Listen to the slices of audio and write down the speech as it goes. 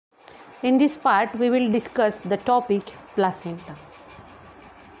In this part, we will discuss the topic placenta.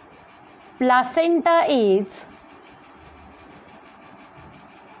 Placenta is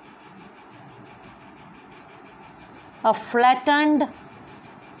a flattened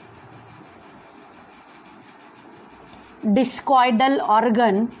discoidal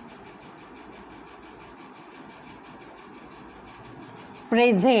organ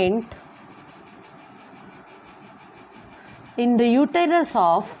present in the uterus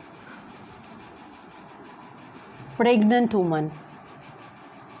of pregnant woman.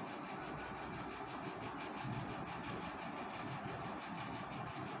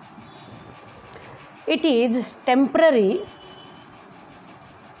 It is temporary,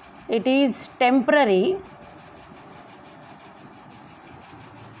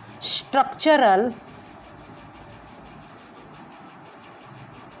 structural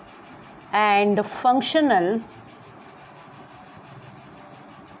and functional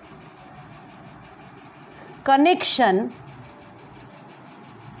connection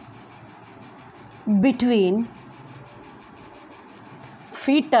between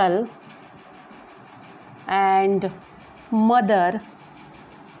fetal and mother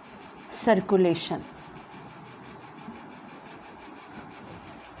circulation.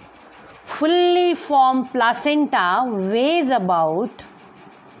 Fully formed placenta weighs about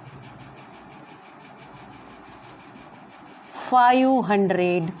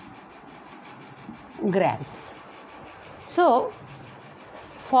 500 grams. So,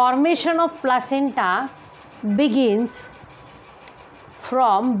 formation of placenta begins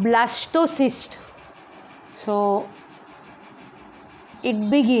from blastocyst. So, it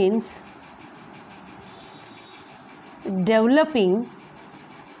begins developing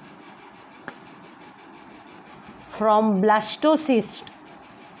from blastocyst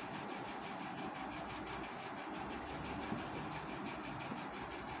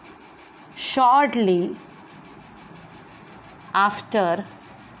shortly after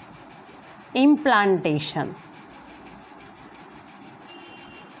implantation.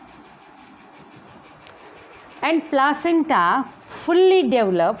 And placenta fully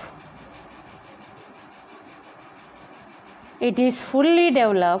developed, it is fully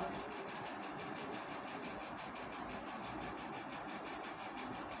developed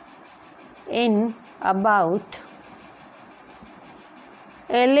in about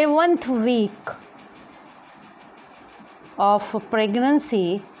 11th week of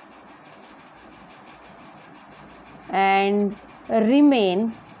pregnancy and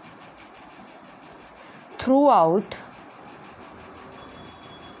remain throughout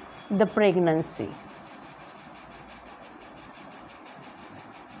the pregnancy.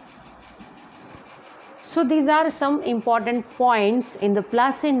 So these are some important points in the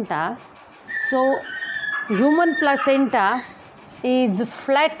placenta. So human placenta is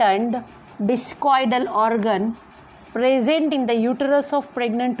flattened discoidal organ present in the uterus of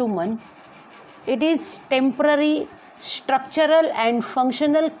pregnant woman. It is temporary, structural and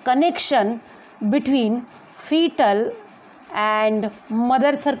functional connection between fetal and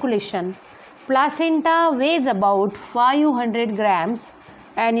mother circulation. Placenta weighs about 500 grams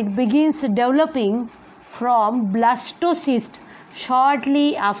and it begins developing from blastocyst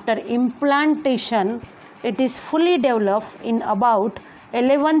shortly after implantation. It is fully developed in about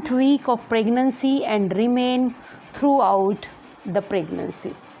 11th week of pregnancy and remain throughout the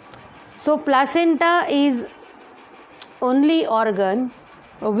pregnancy. So placenta is only organ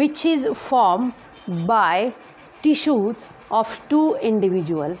which is formed by tissues of two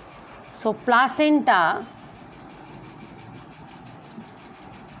individuals. So placenta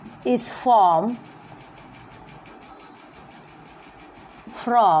is formed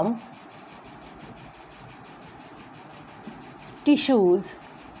from tissues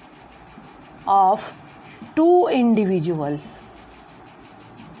of two individuals.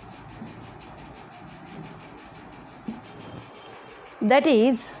 That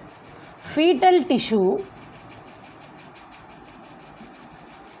is fetal tissue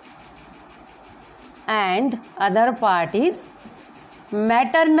and other part is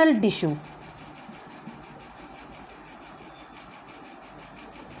maternal tissue.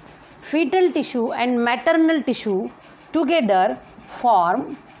 Fetal tissue and maternal tissue together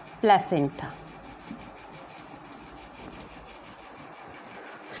form placenta.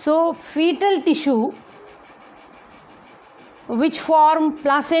 So fetal tissue which form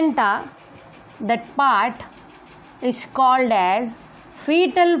placenta, that part is called as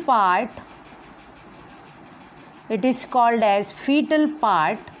fetal part. It is called as fetal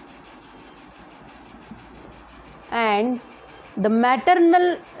part, and the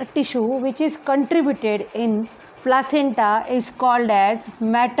maternal tissue which is contributed in placenta is called as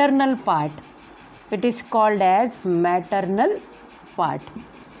maternal part. It is called as maternal part.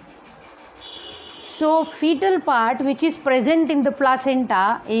 So fetal part which is present in the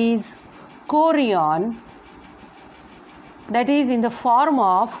placenta is chorion, that is in the form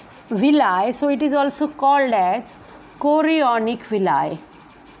of villi, so it is also called as chorionic villi.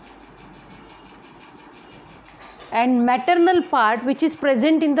 And maternal part which is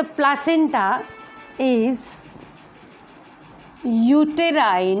present in the placenta is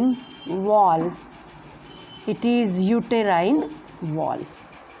uterine wall. It is uterine wall.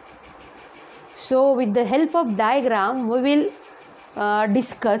 So with the help of diagram we will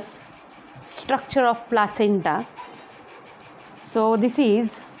discuss structure of placenta. So this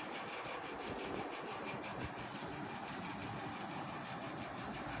is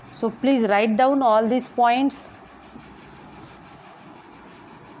so please write down all these points.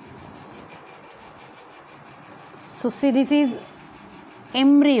 So see, this is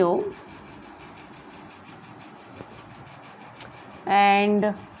embryo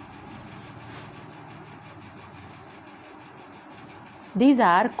and these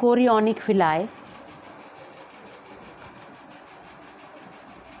are chorionic villi.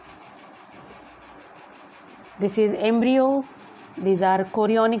 This is embryo, these are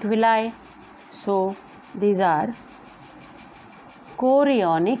chorionic villi. So these are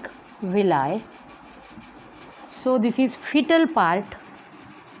chorionic villi. So this is fetal part.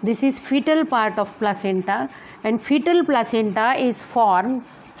 This is fetal part of placenta, and fetal placenta is formed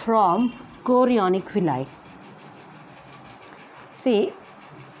from chorionic villi. See,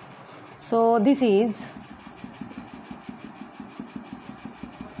 so this is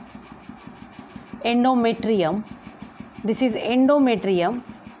endometrium. This is endometrium,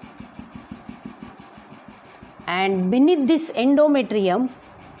 and beneath this endometrium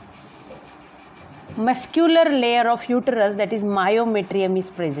muscular layer of uterus, that is myometrium,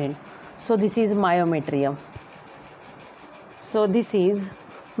 is present. So this is myometrium. So this is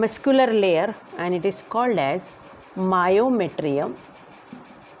muscular layer and it is called as myometrium,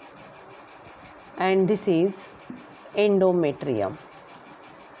 and this is endometrium.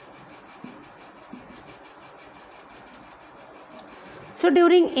 So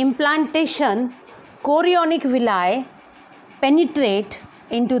during implantation, chorionic villi penetrate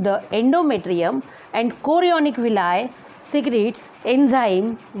into the endometrium, and chorionic villi secretes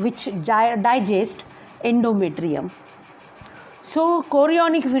enzyme which digest endometrium. So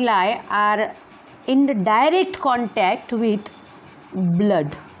chorionic villi are in direct contact with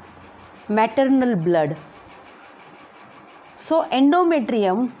blood, maternal blood. So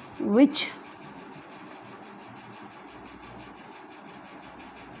endometrium which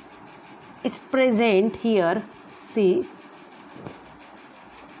is present here, see.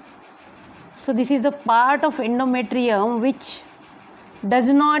 So this is the part of endometrium which does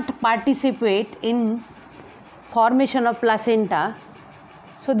not participate in formation of placenta.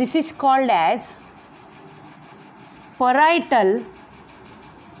 So this is called as parietal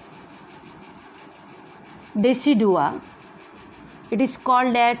decidua. It is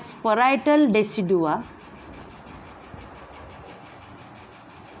called as parietal decidua.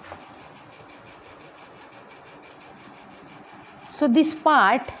 So this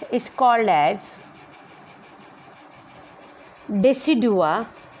part is called as decidua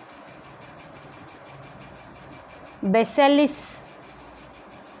basalis.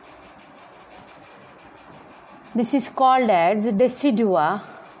 This is called as decidua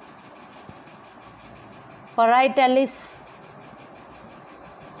parietalis,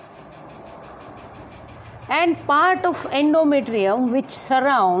 and part of endometrium which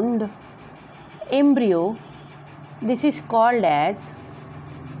surround embryo, this is called as,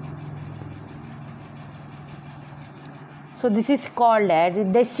 so this is called as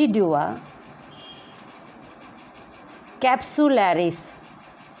decidua capsularis.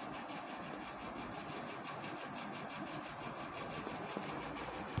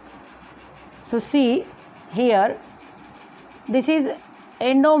 So see here, this is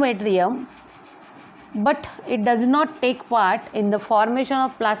endometrium, but it does not take part in the formation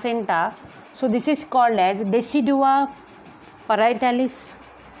of placenta. So this is called as decidua parietalis.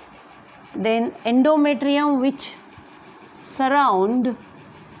 Then endometrium which surround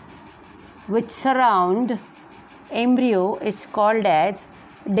embryo is called as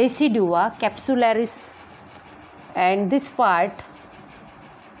decidua capsularis, and this part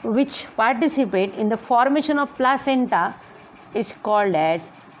which participate in the formation of placenta is called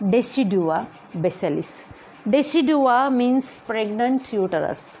as decidua basalis. Decidua means pregnant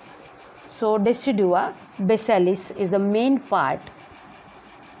uterus. So decidua basalis is the main part.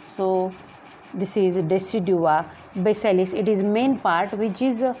 So this is decidua basalis. It is main part which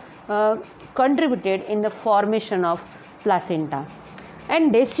is contributed in the formation of placenta.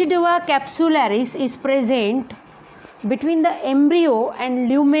 And decidua capsularis is present between the embryo and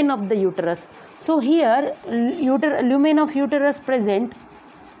lumen of the uterus. So here lumen of uterus present,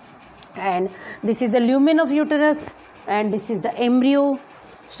 and this is the lumen of uterus and this is the embryo.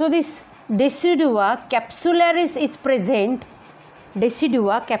 So this decidua capsularis is present.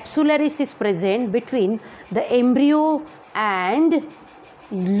 Decidua capsularis is present between the embryo and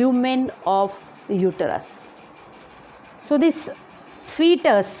lumen of uterus. So this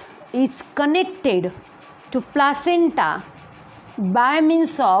fetus is connected to placenta by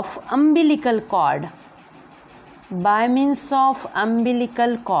means of umbilical cord. By means of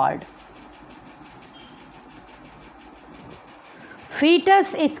umbilical cord.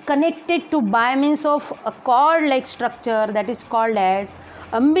 Fetus is connected to by means of a cord like structure that is called as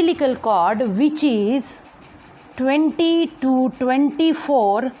umbilical cord, which is 20 to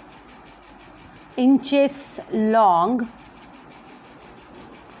 24 inches long,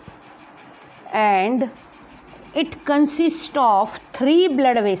 and it consists of 3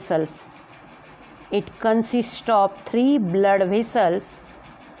 blood vessels. It consists of 3 blood vessels.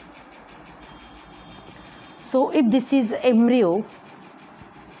 So if this is embryo,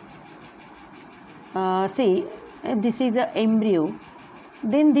 if this is an embryo,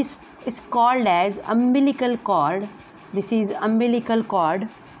 then this is called as umbilical cord. This is umbilical cord,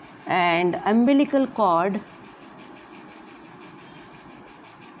 and umbilical cord,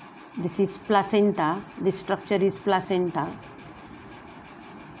 this is placenta. This structure is placenta.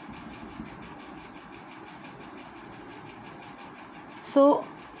 So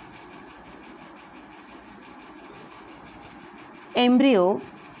embryo,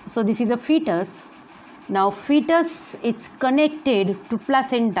 so this is a fetus. Now fetus is connected to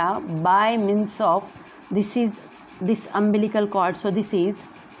placenta by means of this umbilical cord. So this is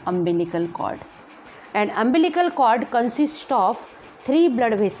umbilical cord, and umbilical cord consists of 3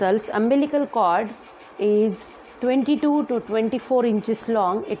 blood vessels. Umbilical cord is 22 to 24 inches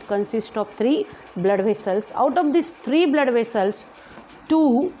long. It consists of 3 blood vessels. Out of these 3 blood vessels,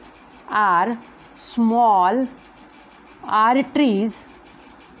 2 are small arteries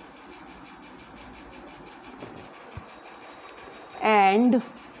and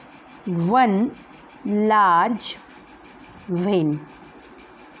 1 large vein.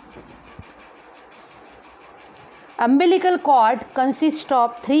 Umbilical cord consists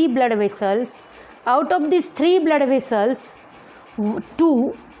of 3 blood vessels. Out of these 3 blood vessels,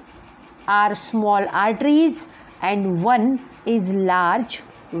 2 are small arteries and 1 is large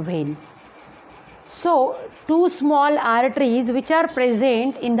vein. So 2 small arteries which are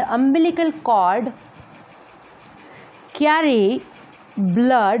present in the umbilical cord carry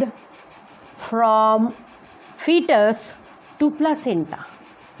blood from fetus to placenta.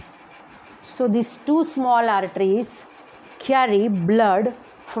 So these 2 small arteries carry blood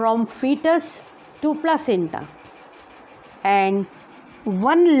from fetus to placenta, and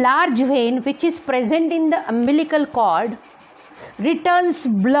 1 large vein which is present in the umbilical cord returns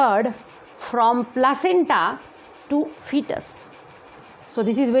blood from placenta to fetus. So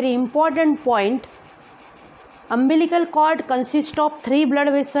this is very important point. Umbilical cord consists of 3 blood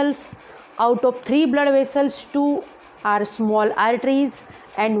vessels. Out of 3 blood vessels, 2 are small arteries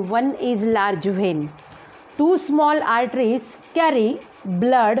and 1 is large vein. 2 small arteries carry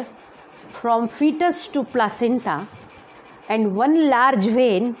blood from fetus to placenta, and 1 large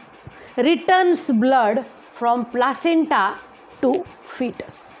vein returns blood from placenta to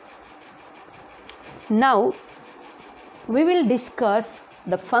fetus. Now we will discuss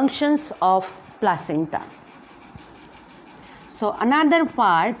the functions of placenta. So another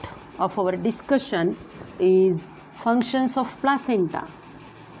part of our discussion is functions of placenta.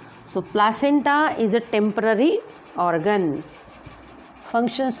 So placenta is a temporary organ.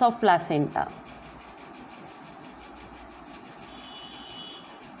 Functions of placenta.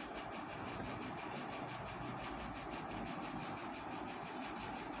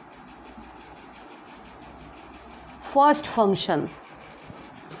 First function,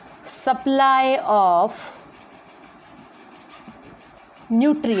 supply of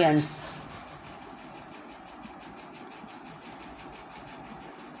nutrients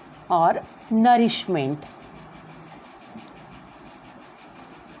or nourishment.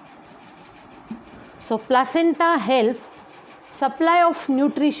 So placenta help supply of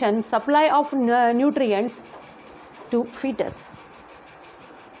nutrition, supply of nutrients to fetus.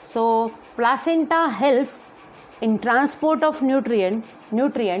 So placenta help in transport of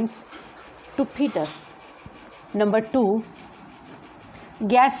nutrients to fetus. Number 2,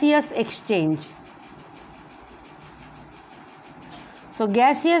 gaseous exchange. So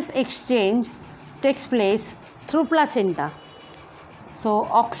gaseous exchange takes place through placenta. So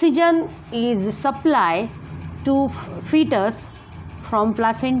oxygen is supplied to fetus from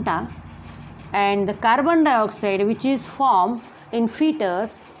placenta, and the carbon dioxide which is formed in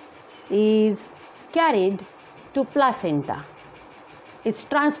fetus is carried to placenta, is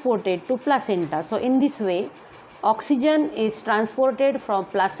transported to placenta. So in this way, oxygen is transported from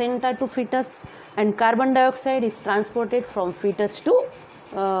placenta to fetus and carbon dioxide is transported from fetus to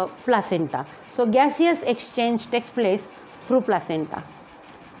placenta. So gaseous exchange takes place through placenta.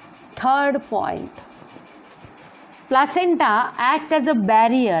 Third point, placenta acts as a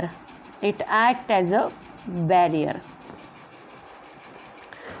barrier. It acts as a barrier.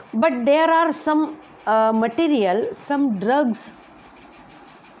 But there are some material, some drugs,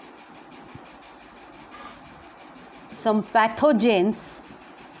 some pathogens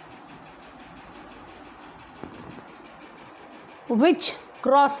which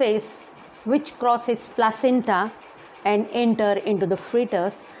crosses placenta and enter into the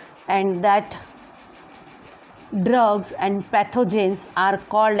fetus, and that drugs and pathogens are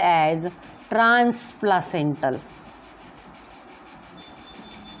called as transplacental.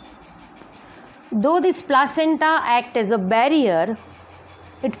 Though this placenta acts as a barrier,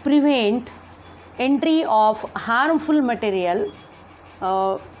 it prevents entry of harmful material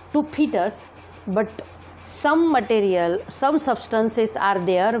to fetus, but some substances are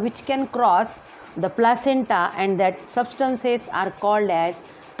there which can cross the placenta, and that substances are called as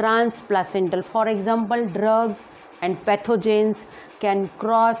transplacental. For example, drugs and pathogens can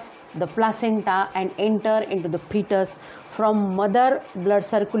cross the placenta and enter into the fetus from mother blood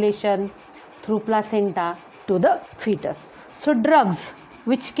circulation through placenta to the fetus. So drugs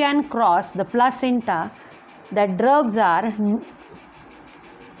which can cross the placenta, that drugs are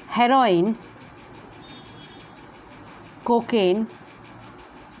heroin, cocaine,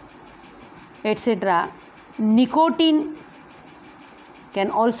 etc. Nicotine can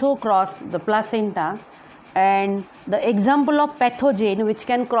also cross the placenta, and the example of pathogen which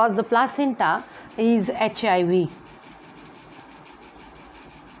can cross the placenta is HIV.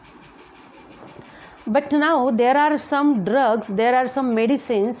 But now there are some drugs, there are some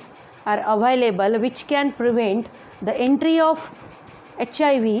medicines are available which can prevent the entry of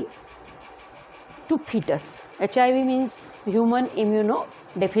HIV to fetus. HIV means human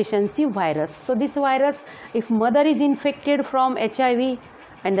immunodeficiency virus. So this virus, if mother is infected from HIV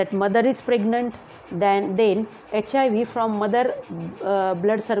and that mother is pregnant, then HIV from mother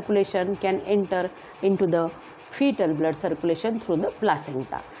blood circulation can enter into the fetal blood circulation through the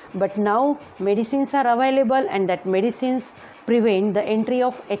placenta. But now medicines are available, and that medicines prevent the entry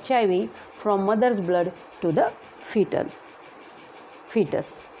of HIV from mother's blood to the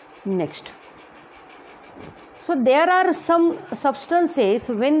fetus. Next. So there are some substances,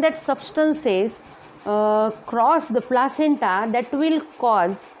 when that substances cross the placenta, that will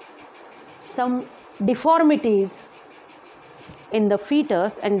cause some deformities in the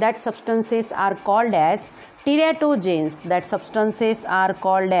fetus, and that substances are called as teratogens. That substances are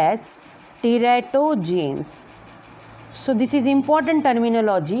called as teratogens. So this is important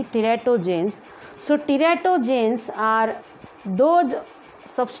terminology, teratogens. So teratogens are those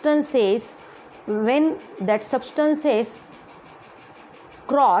substances, when that substances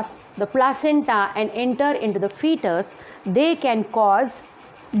cross the placenta and enter into the fetus, they can cause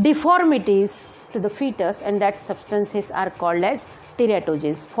deformities to the fetus, and that substances are called as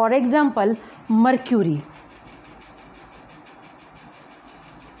teratogens. For example, mercury.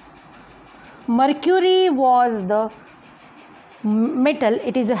 Mercury was the metal,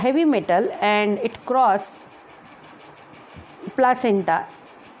 it is a heavy metal, and it crossed placenta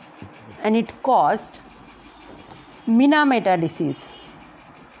and it caused Minamata disease.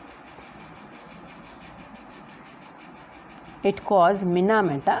 It caused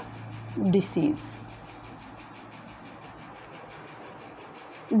Minamata disease.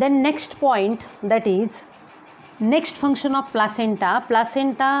 Then next point, that is next function of placenta.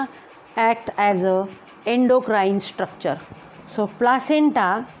 Placenta act as a endocrine structure. So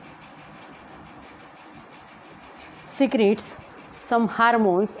placenta secretes some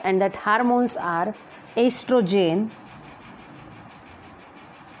hormones, and that hormones are estrogen,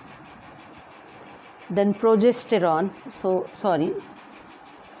 then progesterone. So sorry,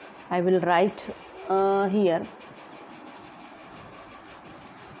 I will write here.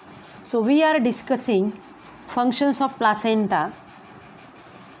 So we are discussing functions of placenta.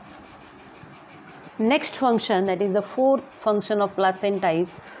 Next function, that is the fourth function of placenta,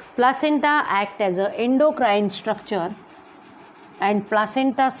 is placenta act as a endocrine structure. and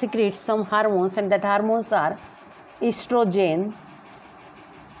placenta secretes some hormones, and that hormones are estrogen,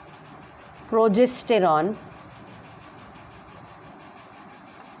 progesterone,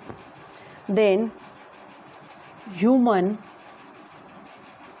 then human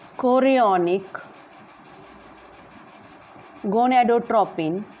chorionic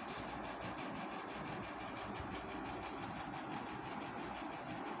gonadotropin,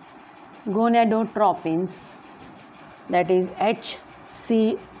 gonadotropins, that is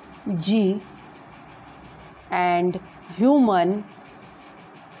HCG, and human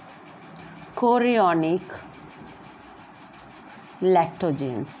chorionic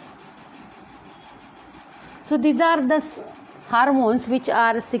lactogens. So these are the hormones which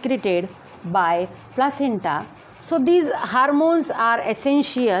are secreted by placenta. So these hormones are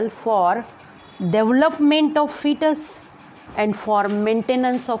essential for development of fetus and for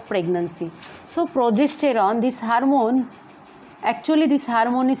maintenance of pregnancy. So progesterone, this hormone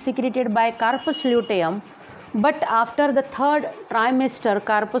is secreted by corpus luteum, but after the third trimester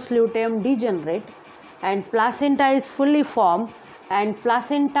corpus luteum degenerate and placenta is fully formed, and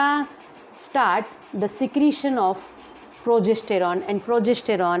placenta start the secretion of progesterone, and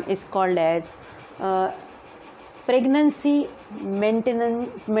progesterone is called as pregnancy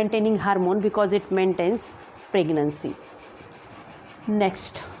maintaining hormone because it maintains pregnancy.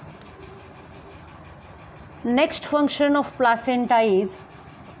 Next function of placenta is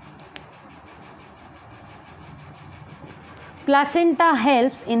placenta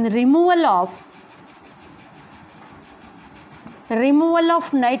helps in removal of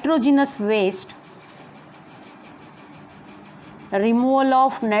nitrogenous waste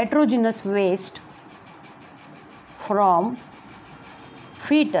from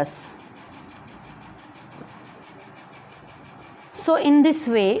fetus. So in this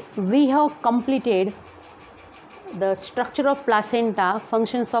way we have completed the structure of placenta,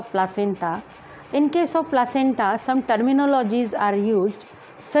 functions of placenta. In case of placenta, some terminologies are used,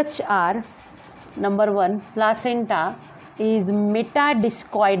 such are: number 1, placenta is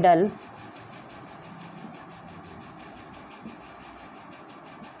metadiscoidal,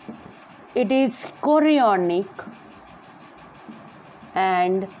 it is chorionic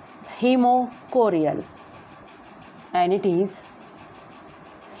and hemochorial, and it is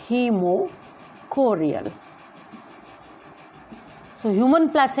hemochorial. So human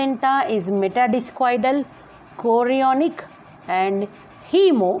placenta is metadiscoidal, chorionic and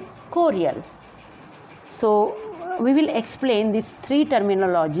hemochorial. So we will explain these three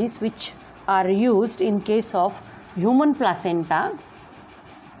terminologies which are used in case of human placenta.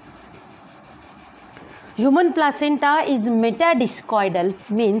 Human placenta is metadiscoidal,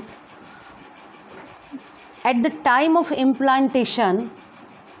 means at the time of implantation,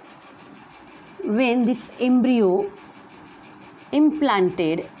 when this embryo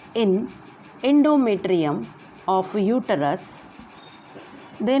implanted in endometrium of uterus,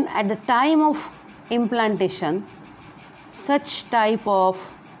 then at the time of implantation such type of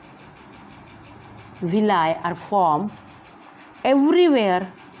villi are formed everywhere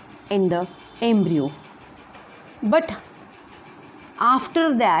in the embryo. But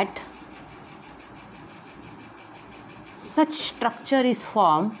after that such structure is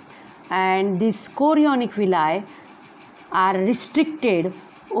formed and these chorionic villi are restricted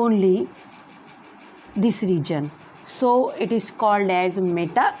only this region. So it is called as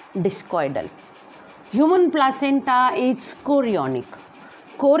metadiscoidal. Human placenta is chorionic.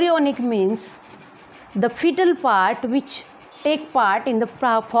 Chorionic means the fetal part which take part in the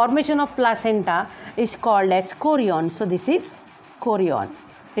formation of placenta is called as chorion. So this is chorion.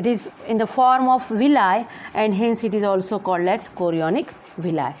 It is in the form of villi and hence it is also called as chorionic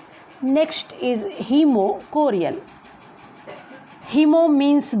villi. Next is hemochorial. Hemo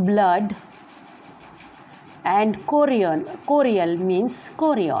means blood and chorial means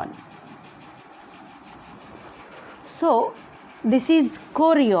chorion. So this is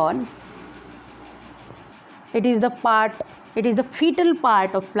chorion. It is the fetal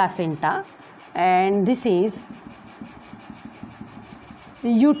part of placenta, and this is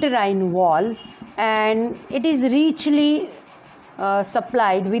uterine wall, and it is richly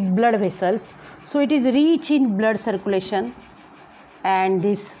supplied with blood vessels. So it is rich in blood circulation, and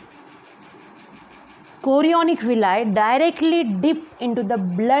this chorionic villi directly dip into the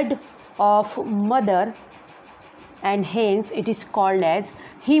blood of mother, and hence it is called as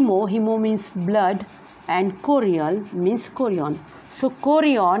hemo. Hemo means blood and chorial means chorion. So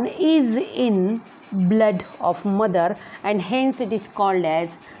chorion is in blood of mother and hence it is called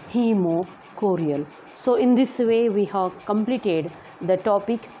as hemochorial. So in this way we have completed the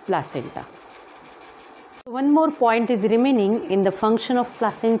topic placenta. One more point is remaining in the function of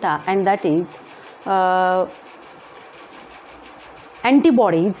placenta, and that is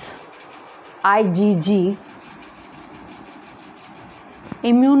antibodies, IgG,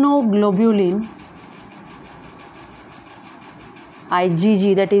 immunoglobulin,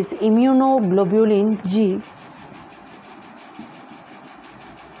 IgG, that is immunoglobulin G.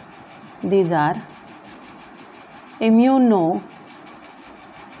 These are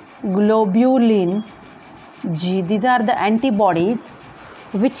immunoglobulin G. These are the antibodies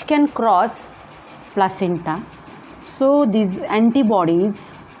which can cross placenta. So these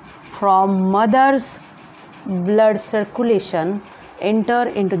antibodies from mother's blood circulation enter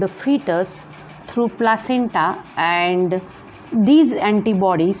into the fetus through placenta, and these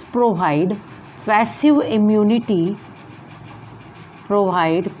antibodies provide passive immunity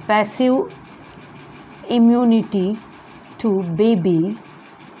to baby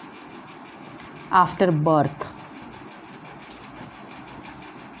after birth.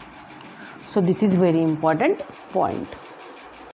 So this is very important point.